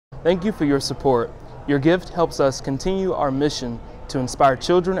Thank you for your support. Your gift helps us continue our mission to inspire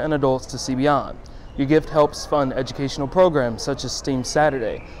children and adults to see beyond. Your gift helps fund educational programs such as STEAM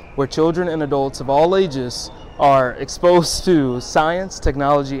Saturday, where children and adults of all ages are exposed to science,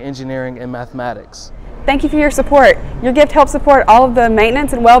 technology, engineering, and mathematics. Thank you for your support. Your gift helps support all of the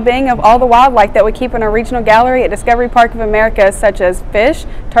maintenance and well-being of all the wildlife that we keep in our regional gallery at Discovery Park of America, such as fish,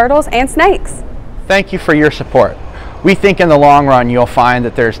 turtles, and snakes. Thank you for your support. We think in the long run you'll find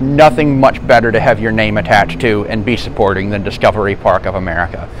that there's nothing much better to have your name attached to and be supporting than Discovery Park of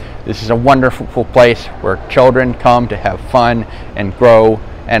America. This is a wonderful place where children come to have fun and grow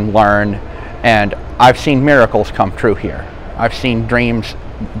and learn, and I've seen miracles come true here. I've seen dreams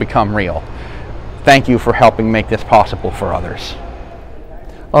become real. Thank you for helping make this possible for others.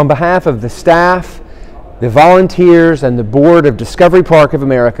 On behalf of the staff, the volunteers, and the board of Discovery Park of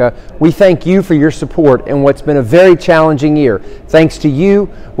America, we thank you for your support in what's been a very challenging year. Thanks to you,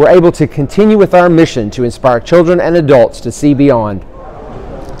 we're able to continue with our mission to inspire children and adults to see beyond.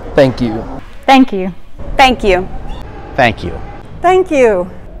 Thank you. Thank you. Thank you. Thank you. Thank you.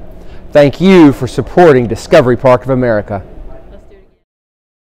 Thank you for supporting Discovery Park of America.